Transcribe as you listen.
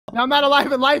I'm not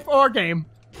alive in life or game.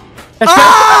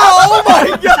 Oh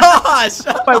my gosh!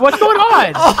 Wait, what's going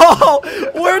on? Oh,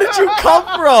 where did you come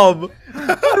from?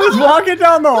 I was walking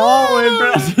down the hallway,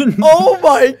 Preston. Oh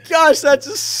my gosh, that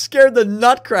just scared the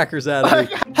nutcrackers out of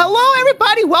me. Hello,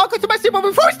 everybody. Welcome to my stream.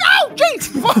 Before we start,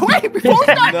 jeez. Before we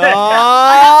start. No,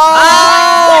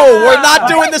 we're not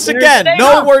doing this again.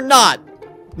 No, we're not.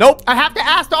 Nope. I have to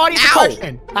ask the audience a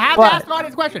question. I have to ask the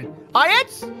audience a question.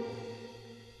 Audience,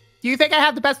 do you think I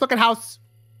have the best looking house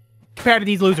compared to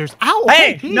these losers? Ow.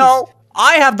 Hey, okay, no.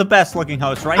 I have the best looking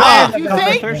house right now.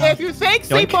 If you think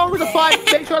sleepovers are fun,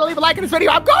 make sure to leave a like on this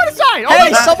video. I'm going inside. Oh,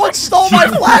 Hey, someone stole my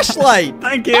flashlight.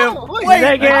 Thank you. Oh, Wait,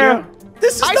 Thank you.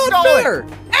 this is I not stole fair.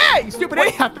 Hey, you stupid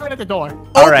idiot. I threw it at the door.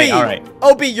 All right.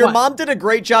 Obi, your mom did a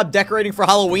great job decorating for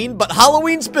Halloween, but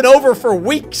Halloween's been over for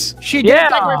weeks. She did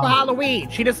decorate for Halloween.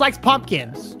 She just likes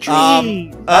pumpkins.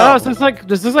 Trees. Oh, so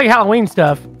this looks like Halloween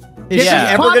stuff. Is she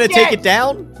ever going to take it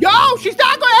down? No, she's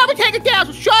not going to ever take it down.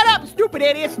 So shut up, stupid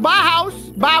idiots. My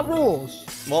house, my rules.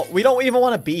 Well, we don't even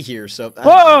want to be here, so...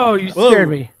 Whoa, you scared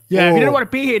me. Yeah, if you didn't want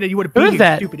to be here, then you would have been here,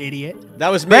 that? stupid idiot. That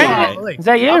was me. Is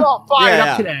that you? I'm all fired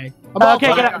up today.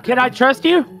 Okay, can I trust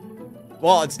you?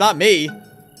 Well, it's not me.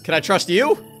 Can I trust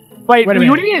you? Wait, Wait a what do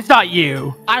you minute. mean it's not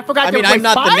you? I forgot. I mean, I'm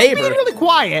not the neighbor. Being really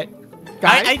quiet.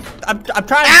 Guys. I'm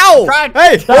trying. Ow!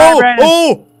 Hey! Sorry, Brandon.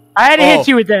 Oh! I had to hit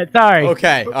you with that. Sorry.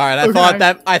 Okay, all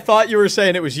right. I thought you were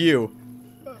saying it was you.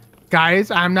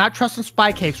 Guys, I'm not trusting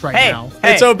SpyCakes right now.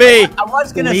 Hey, It's OB. I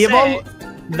was gonna say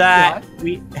that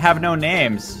we have no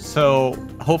names, so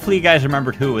hopefully you guys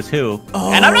remembered who was who.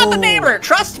 Oh. And I'm not the neighbor.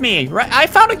 Trust me. Right? I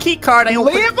found a key card. Leave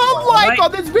a like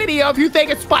on this video if you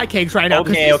think it's SpyCakes right now.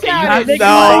 Okay. That is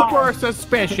No. super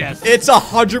suspicious. It's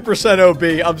 100%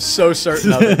 OB. I'm so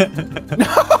certain of it. No,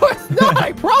 it's not.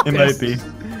 I promise. It might be.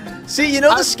 See, you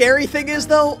know the scary thing is,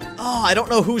 though? Oh, I don't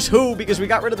know who's who because we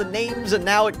got rid of the names and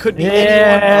now it could be anyone.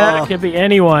 Yeah, it could be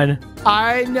anyone.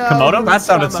 I know. Komodo? That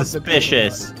sounded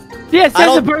suspicious. Yeah, it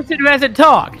says the person who hasn't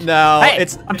talked. No, Hey,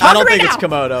 it's. I'm I talking don't think right it's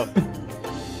Komodo.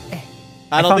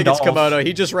 I don't think it's Komodo.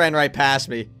 He just ran right past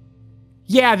me.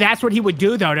 Yeah, that's what he would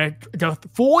do, though, to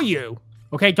fool you.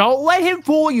 Okay, don't let him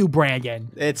fool you, Brandon.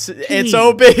 It's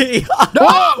OB.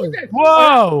 No!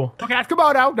 Whoa! Okay, that's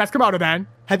Camodo. That's Camodo, then.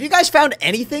 Have you guys found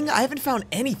anything? I haven't found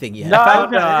anything yet. No, I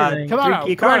found Camodo,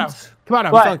 key cards.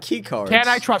 Camodo. I found key cards. Can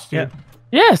I trust you? Yeah.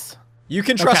 Yes. You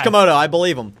can trust Okay. Komodo. I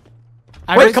believe him.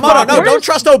 I Wait, raised Komodo, no, Spy. don't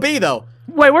trust OB, though.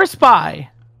 Wait, where's Spy?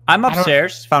 I'm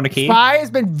upstairs. Found a key. Spy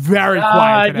has been very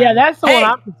quiet today. Yeah, that's the Hey.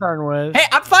 one I'm concerned with. Hey,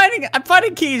 I'm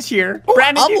finding keys here.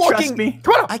 Brandon, do you trust me?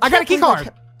 Camodo, I got a key card.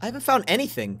 I haven't found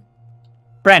anything.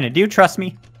 Brandon, do you trust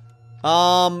me?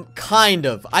 Kind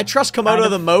of. I trust Komodo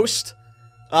the most,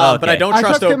 Okay. but I don't I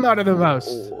trust trust OB. Camodo the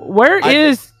most.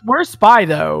 Where's Spy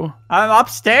though? I'm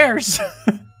upstairs.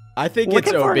 I think it's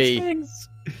Looking for OB. things.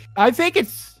 I think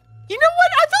it's... You know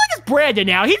what? I feel like it's Brandon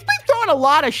now. He's been throwing a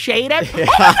lot of shade at me.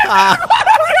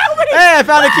 Hey, I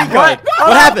found a key card.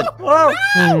 What happened? Whoa.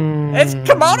 It's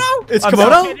Komodo? It's I'm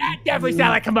Komodo? sorry. That definitely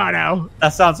sounded like Camodo.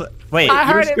 That sounds... Wait. I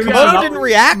heard it. Komodo didn't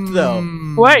react, though.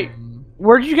 Wait,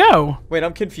 where'd you go? Wait,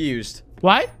 I'm confused.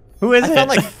 What? Who is I it? found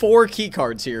like 4 key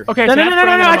cards here. Okay, No, so no, that's no, no,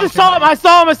 Brandon no! I just saw him! I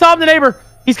saw him! The neighbor.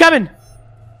 He's coming.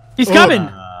 He's coming.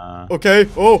 Okay.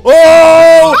 Oh!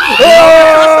 Oh!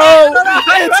 Oh!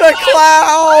 It's a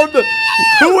clown!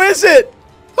 Who is it?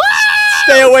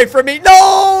 Stay away from me!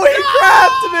 No! He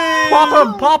grabbed me!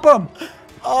 Pop him!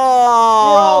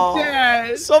 Oh! We're all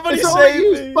dead. Somebody It's only save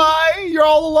you, me! Spy. You're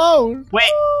all alone. Wait.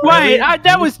 Wait,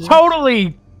 that was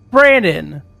totally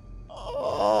Brandon.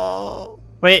 Oh!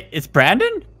 Wait, it's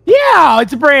Brandon? Yeah,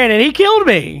 it's Brandon. He killed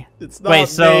me. It's not Wait,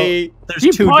 so me. there's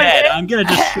You 2 pointed dead. it. I'm gonna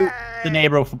just shoot the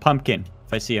neighbor with a pumpkin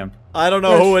if I see him. I don't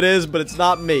know who it is, but it's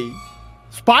not me.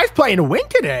 Spy's playing to win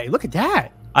today. Look at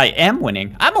that. I am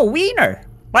winning. I'm a wiener.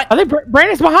 What? I think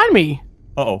Brandon's behind me.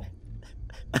 Uh-oh.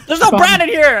 There's no Brandon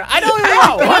here! I know you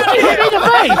are!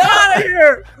 Get out of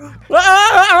here!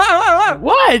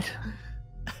 What?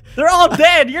 They're all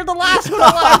dead! You're the last one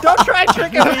alive! Don't try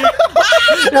tricking me!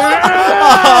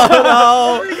 Oh,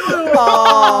 no.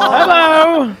 Oh.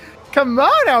 Hello.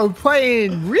 Camodo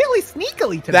playing really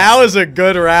sneakily today. That was a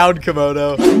good round,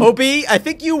 Camodo. OB, I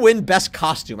think you win best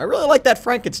costume. I really like that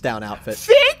Frankenstein outfit.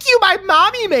 Thank you. My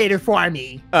mommy made it for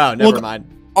me. Oh, never mind.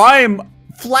 I'm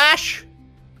Flash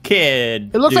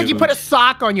Kid. It looks like you put a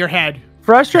sock on your head.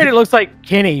 Frustrated looks like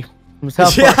Kenny from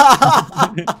South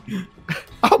Park.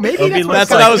 Oh, maybe that's what, That's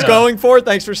what I was going for.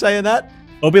 Thanks for saying that.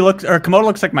 Komodo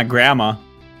looks like my grandma.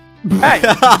 Hey,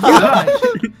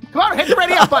 come on, hit the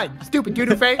ready up button. Stupid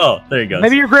doo-doo face. Oh, there you go.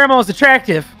 Maybe your grandma was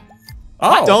attractive.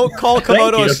 Oh. Don't call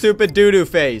Camodo you. a stupid doo-doo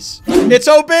face. It's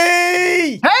OB!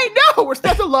 Hey, no, we're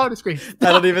still on the screen. I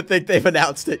don't even think they've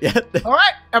announced it yet. All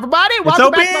right, everybody,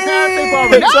 welcome back to my parents'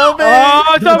 sleepover. It's No! OB!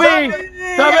 Oh, it's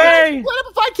OB! Split up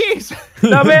and find keys.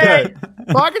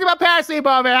 OB! Welcome to my parents'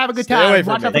 sleepover. Have a good Stay time. away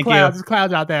from Watch me. out for Thank clouds. you. There's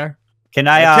clouds out there. Can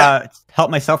I help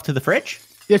myself to the fridge?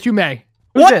 Yes, you may.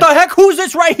 What this? the heck? Who's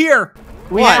this right here?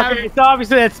 We What? have Okay, so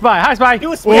obviously that's Spy. Hi, Spy.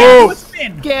 Do a spin. Whoa. Do a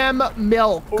spin. skim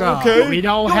milk. Okay. We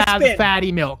don't Do a have spin.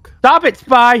 fatty milk. Stop it,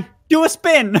 Spy. Do a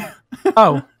spin.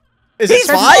 Oh. Is it He's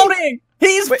Spy? floating.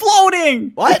 He's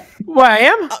floating. What? What, I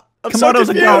am? I'm so Komodo's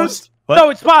a confused. ghost. What? No,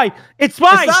 it's Spy. It's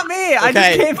Spy. It's not me. I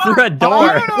Okay. just came through a door. Oh,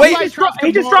 no, no, Wait, Spy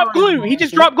He just dropped glue. He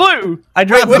just dropped glue. I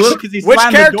dropped Wait, glue because he which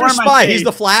slammed the door character's in my Spy? face. He's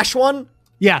the Flash one?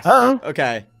 Yes. Uh-oh.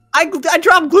 Okay. I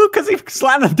dropped glue because he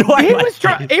slammed the door. He in my was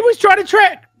face. trying to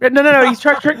trick. No. He's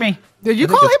trying to trick me. Did you I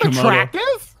think call him it's Camodo.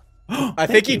 attractive? I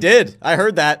think he did. I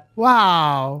heard that.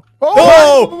 Wow.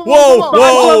 Whoa,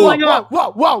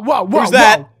 whoa, whoa. Who's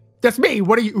that? That's me.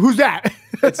 What are you? Who's that?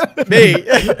 It's me. Who's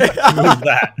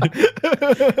that?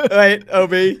 Wait,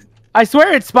 OB. I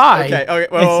swear it's Spy. Okay, okay.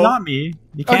 It's Well, not me.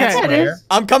 You can't Okay. It swear. is.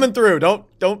 I'm coming through. Don't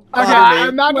Okay, bother I'm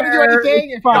me. not going to do Where anything.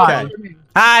 is if you Spy? bother me.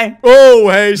 Hi. Oh,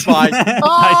 hey, Spy.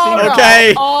 Oh, no.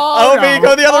 Okay. Oh, OB, no.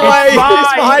 go the other way. It's Spy.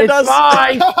 He's behind It's us.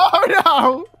 Spy.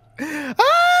 Oh, no.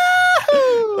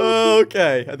 Ah!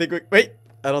 Okay. I think we... Wait.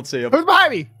 I don't see him. Who's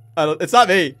behind me? It's not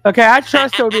me. Okay, I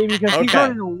trust OB because he's Okay.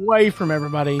 running away from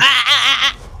everybody.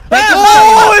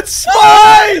 Oh, it's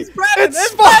Spy! Brandon,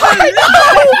 It's Spy!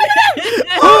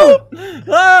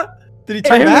 No! Did he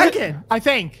turn Hey, back? I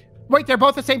think. Wait, they're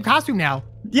both the same costume now.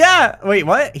 Yeah. Wait,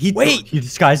 what? Wait. He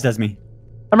disguised as me.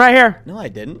 I'm right here. No, I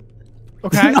didn't.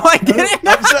 Okay. No, I didn't.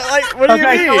 I'm so, like, what do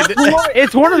Okay, you so mean?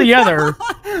 it's one or the other.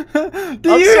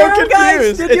 Do I'm you so hear him, guys?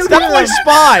 confused. Did It's you definitely hear him?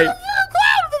 Spy.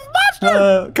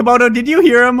 Komodo, did you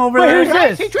hear him over Wait, there? who's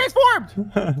Guys, this? he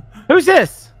transformed. Who's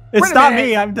this? It's Wait a not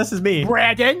minute. me. This is me.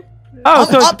 Brandon. Oh, I'm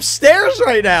so upstairs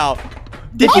right now.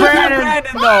 Did It's you hear Brandon.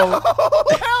 Brandon though? Oh,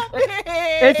 help me.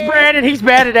 it's Brandon. He's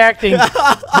bad at acting.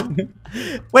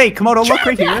 Wait, Komodo, look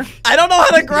right here. I don't know how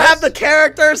to grab the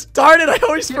characters. Darn it, I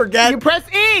always forget. You press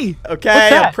E. Okay, What's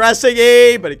that? I'm pressing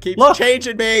E, but it keeps Look.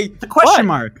 changing me. The question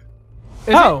What? mark.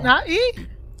 Is Oh. it not E?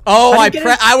 Oh, How do you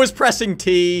get it? I was pressing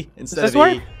T instead Does of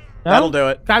this E. work? No? That'll do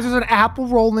it. Guys, there's an apple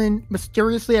rolling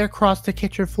mysteriously across the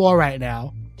kitchen floor right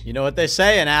now. You know what they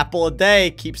say, an apple a day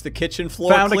keeps the kitchen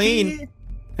floor Found clean. a key.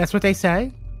 That's what they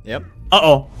say? Yep.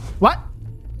 Uh-oh. What?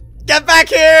 Get back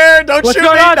here! Don't What's shoot me!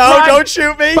 going on, No, Clyde? don't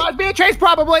shoot me! Buzz being chased,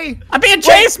 probably. I'm being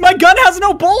chased. My gun has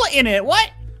no bullet in it. What?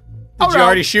 Did you no.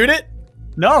 already shoot it?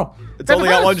 No. It's There's only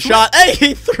a got bunch one of shot. Hey,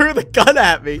 he threw the gun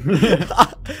at me.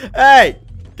 Hey,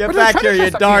 get Where's the back here, treasure you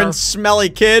chest up darn here? smelly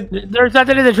kid. There's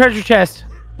nothing in the treasure chest.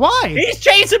 Why? He's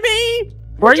chasing me.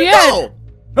 Where you at?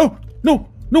 Go!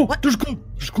 No. There's glue.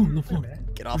 There's glue on the floor.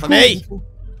 Get off of me!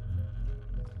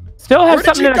 Still have Where did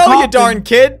something you in a go, you coffin. darn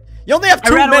kid? You only have I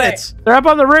 2 ran away. minutes. They're up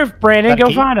on the roof, Brandon. Got a Go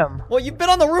key? find them. Well, you've been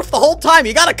on the roof the whole time.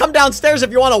 You gotta come downstairs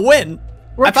if you want to win.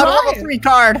 We're I found a level trying. 3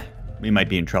 card. We might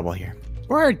be in trouble here.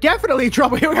 We're definitely in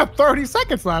trouble here. We have 30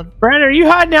 seconds left. Brandon, are you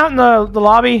hiding out in the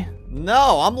lobby?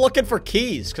 No, I'm looking for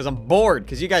keys because I'm bored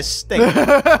because you guys stink.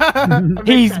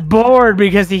 He's bored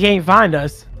because he can't find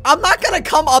us. I'm not gonna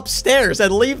come upstairs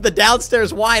and leave the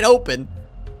downstairs wide open.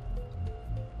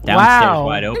 Downstairs Wow.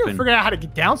 wide I didn't open. figure out how to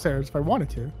get downstairs if I wanted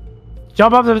to.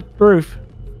 Jump off the roof.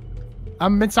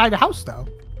 I'm inside the house, though.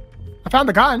 I found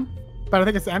the gun, but I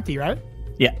think it's empty, right?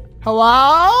 Yeah.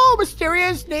 Hello,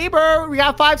 mysterious neighbor. We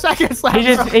got 5 seconds left. He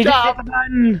just hit Jump. the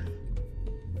button.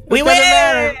 We doesn't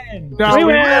matter. win. No, We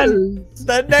we win. lose.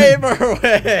 The neighbor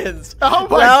wins. Oh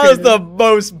my That was goodness. the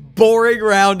most boring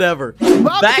round ever. Welcome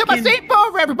Back to my in-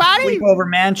 sleepover, everybody. Sleepover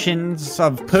mansions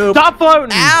of poop. Stop floating.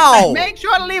 Ow! Make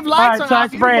sure to leave likes Alright, on so our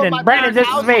it's beautiful Brandon. My Brandon, Parents' this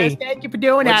is House. me. Thank you for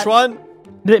doing Which that. one?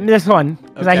 This one,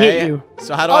 because I hate you.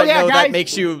 So how do Oh, I yeah, know guys. that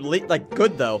makes you like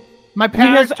good though? My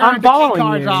parents Because turned I'm the key following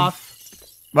cards you. off.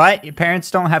 What? Your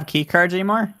parents don't have key cards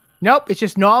anymore? Nope, it's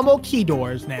just normal key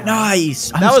doors now.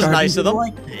 Nice. That was nice of them.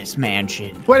 Like this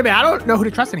mansion. Wait a minute, I don't know who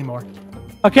to trust anymore.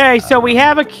 Okay, so we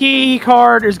have a key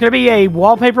card. There's gonna be a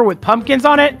wallpaper with pumpkins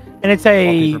on it, and it's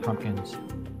a Wallpaper pumpkins.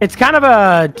 it's kind of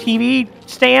a TV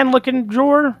stand looking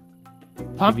drawer.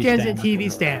 Pumpkins stand. and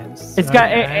TV stands. It's got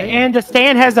Okay. and the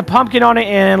stand has a pumpkin on it,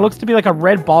 and it looks to be like a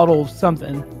red bottle of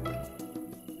something.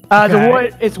 The Okay.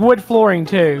 wood, it's wood flooring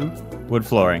too. Wood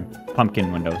flooring.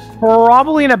 Pumpkin windows.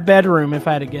 Probably in a bedroom, if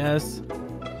I had to guess.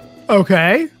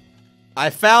 Okay. I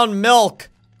found milk.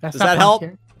 That's Does not that help?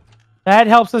 pumpkin. That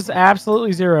helps us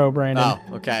absolutely zero, Brandon.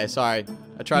 Oh, okay. Sorry.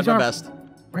 I tried These my are- best.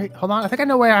 Wait, hold on. I think I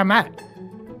know where I'm at.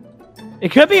 It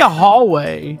could be a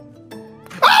hallway.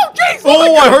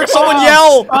 Oh, I heard someone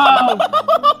yell.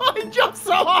 I jumped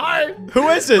so hard. Who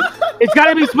is it? It's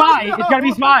gotta be Spy. It's gotta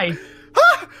be Spy.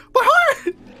 My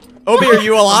heart. Obi, are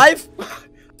you alive?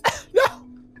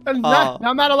 No.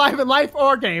 I'm not alive in life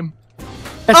or game.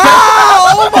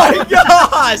 Oh my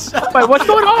gosh! Wait, what's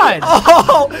going on?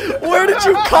 Oh, where did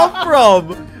you come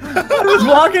from? I was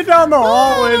walking down the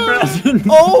hallway, Brandon.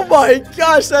 Oh my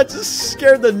gosh, that just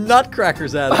scared the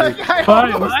nutcrackers out of me. I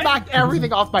almost knocked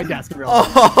everything off my desk.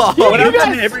 Oh,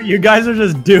 You guys are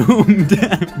just doomed.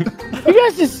 You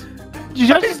guys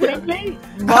just hit me?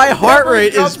 my heart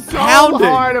rate is so pounding.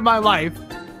 hard in my life.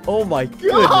 Oh my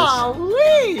goodness.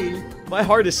 Golly. My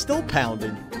heart is still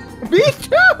pounding. Me too.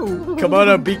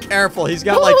 Komodo, be careful. He's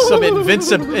got like some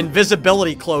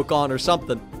invisibility cloak on or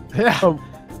something. Yeah. Oh,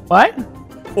 what?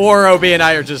 Or Obi and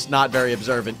I are just not very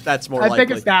observant. That's more likely. I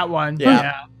think it's that one.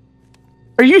 Yeah.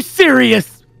 Are you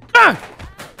serious? There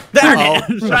Uh-oh.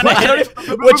 it is. I don't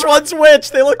even- which one's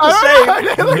which? They look the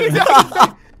same. They look exactly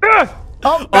the same.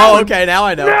 Oh, okay, now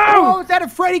I know. Oh, is that a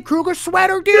Freddy Krueger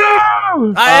sweater, dude?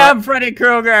 No! I am Freddy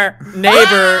Krueger.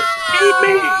 Neighbor. Eat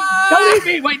me! Don't eat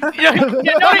me! Wait, don't eat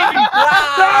me! You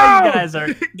guys are.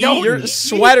 Your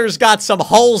sweater's got some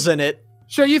holes in it.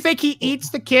 So you think he eats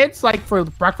the kids, like, for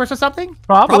breakfast or something?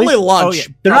 Probably lunch. Oh, yeah.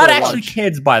 They're not Probably actually lunch.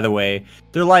 kids, by the way.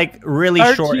 They're like really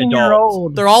short adults.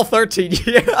 13-year-old. They're all 13.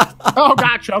 Yeah. Oh,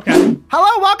 gotcha. Okay.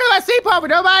 Hello, welcome to my sleepover.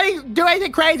 Nobody do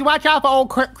anything crazy. Watch out for old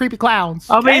creepy clowns.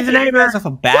 I'll be the neighbor. With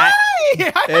a bat.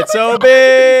 It's Obi.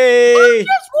 I'm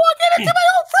just walking into my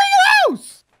own freaking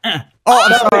house. Oh,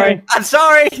 I'm sorry. I'm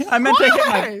sorry. I meant to hit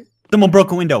my. Why? Someone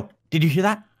broke a window. Did you hear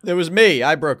that? It was me.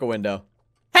 I broke a window.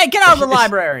 Hey, get out of the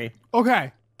library.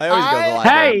 Okay. I always go to the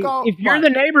library. Hey, Go- if you're what? the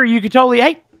neighbor, you could totally.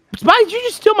 Hey, Spy, did you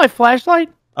just steal my flashlight?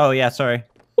 Oh yeah, sorry.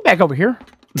 Get back over here.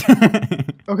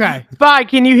 Okay. Spy,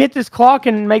 can you hit this clock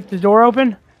and make the door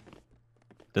open?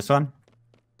 This one?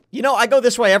 You know, I go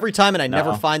this way every time and I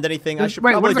never No. find anything. I should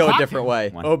Wait, probably where's the go a clock different then? way.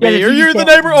 One. Obi, Yeah, are you the you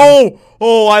neighbor?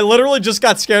 Oh, I literally just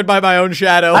got scared by my own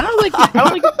shadow. I don't think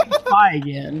it's Spy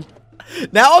again.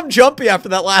 Now I'm jumpy after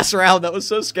that last round. That was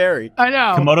so scary. I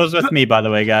know. Komodo's with me, by the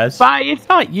way, guys. Spy, it's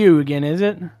not you again, is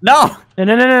it? No,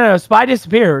 No. Spy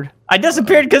disappeared. I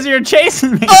disappeared because you're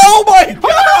chasing me. Oh my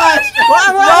gosh!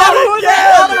 Not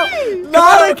again!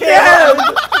 Not again!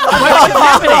 What's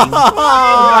happening? Go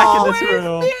back in this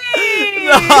room.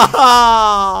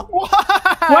 No!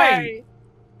 Why? Wait.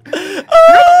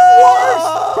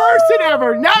 Worst person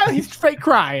ever. Now he's fake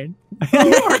crying. You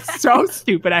are so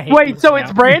stupid. I hate you Wait, so now.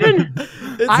 it's Brandon?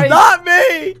 It's I- not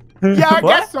me! Yeah, I What?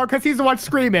 guess so, because he's the one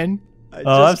screaming. I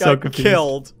Oh, I'm just so got confused.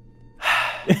 killed.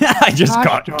 I just Gosh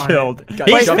got darn it. killed. Got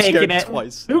He's jump faking scared it.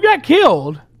 twice. Who got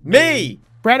killed? Me!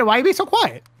 Brandon, why are you being so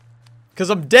quiet? Because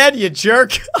I'm dead, you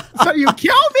jerk. So you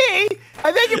killed me,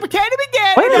 and then you pretend to be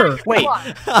dead. and Where? then you Wait.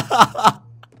 lie.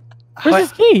 Where's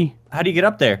his key? How do you get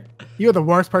up there? You're the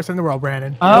worst person in the world,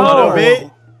 Brandon. Oh.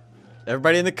 Obi?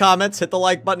 Everybody in the comments, hit the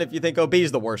like button if you think Obi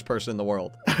is the worst person in the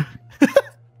world.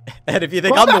 And if you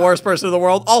think I'm the worst person in the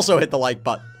world, also hit the like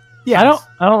button. Yeah,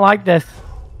 I don't like this.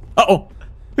 Uh-oh.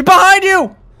 Behind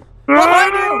you!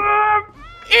 Behind you!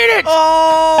 Eat it!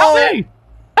 Oh! Help me!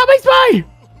 Help me, Spy!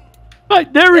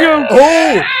 Right, there we go.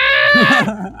 Oh!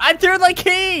 I threw the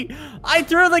key! I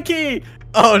threw the key!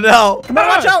 Oh no! Come on,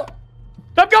 watch out!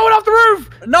 I'm going off the roof!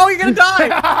 No, you're gonna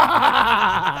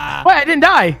die! Wait, I didn't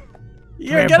die.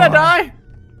 You're Grandpa. gonna die!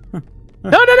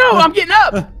 No, I'm getting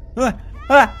up.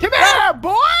 Come here,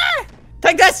 boy!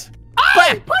 Take this!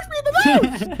 Hey, punch me in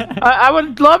the nose! I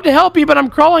would love to help you, but I'm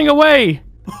crawling away.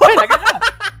 Wait, I got up.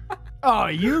 Oh,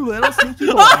 you little sneaky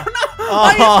boy.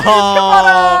 Oh,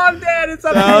 Oh, I'm dead! It's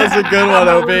up that was a good one,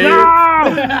 Obi.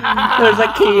 No! There's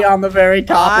a key on the very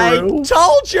top I room.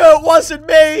 told you it wasn't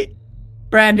me.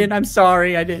 Brandon, I'm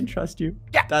sorry. I didn't trust you.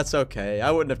 That's okay.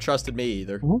 I wouldn't have trusted me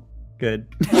either. Good.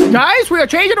 Guys, we are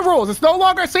changing the rules. It's no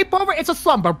longer a sleepover, it's a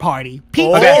slumber party.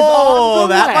 Pizza is Oh, on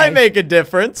the that way. might make a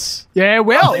difference. Yeah, it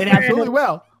will. It absolutely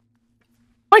will.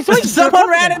 Wait, Someone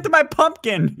ran into my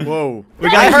pumpkin. Whoa.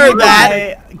 I heard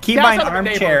that. Key That's by an not a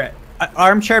armchair.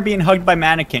 Armchair being hugged by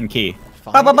mannequin key.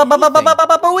 Find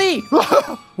anything.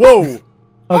 Whoa! Whoa.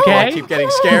 I Okay. keep getting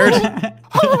scared.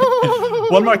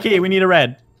 One more key. We need a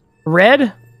red.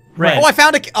 Red? Red. Oh, I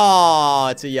found a key. Oh,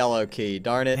 it's a yellow key.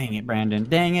 Darn it. Dang it, Brandon.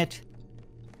 Dang it.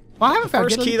 Well, I haven't found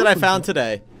First any key that I clues found yet.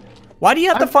 today. Why do you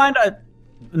have to find a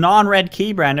non-red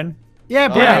key, Brandon? Yeah,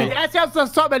 Brandon. Yeah. That sounds like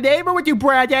something neighbor with you,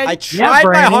 Brandon. I tried my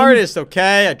Brandon. hardest,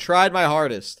 okay? I tried my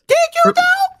hardest. Did you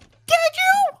though? Did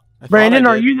you? I thought Brandon,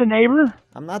 I are did. you the neighbor?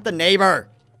 I'm not the neighbor.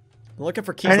 I'm looking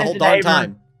for keys the Brandon's whole the darn neighbor.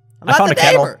 time. I'm I not found the a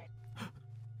kettle. neighbor.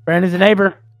 Brandon's the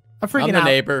neighbor. I'm freaking I'm the out.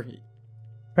 neighbor.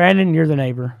 Brandon, you're the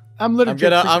neighbor. I'm literally.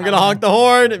 I'm gonna honk the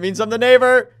horn. It means I'm the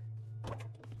neighbor.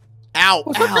 Ow!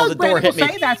 Well, Ow! sometimes The door hit Brandon will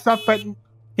me. say that stuff, but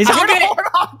He's honking it.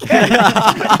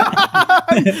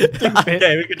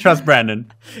 Okay, we can trust Brandon.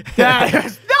 That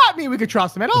does not mean we could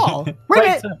trust him at all. Wait a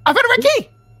minute. I found a red key.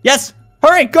 Yes.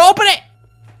 Hurry, go open it.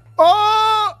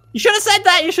 Oh! You should have said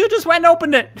that. You should have just went and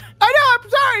opened it. I know. I'm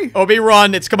sorry. Obi,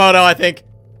 run! It's Camodo, I think.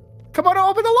 Camodo,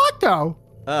 open the lock, though.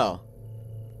 Oh,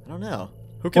 I don't know.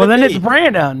 Who can Well, it then be? it's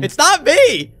Brandon. It's not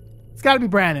me. It's got to be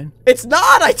Brandon. It's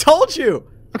not. I told you.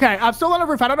 Okay, I'm still on the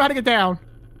roof. I don't know how to get down.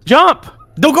 Jump.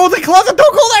 Don't go to the closet.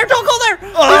 Don't go there. Don't go there.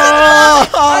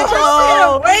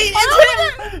 Oh, Wait, it's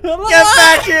him. get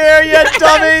back here, you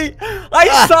dummy!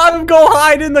 I saw him go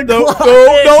hide in the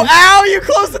closet. No! Ow! You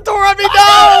closed the door on me. No!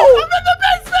 I'm in the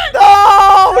basement.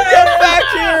 No! Get back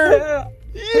here!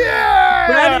 Yeah.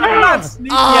 Brandon, you're not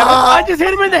sneaky. I just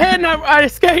hit him in the head and I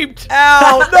escaped.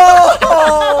 Ow!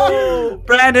 No!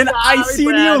 Brandon, I seen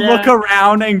Brandon. you look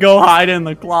around and go hide in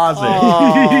the closet.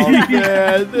 Oh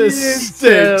man, this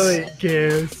stinks. Silly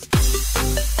goose.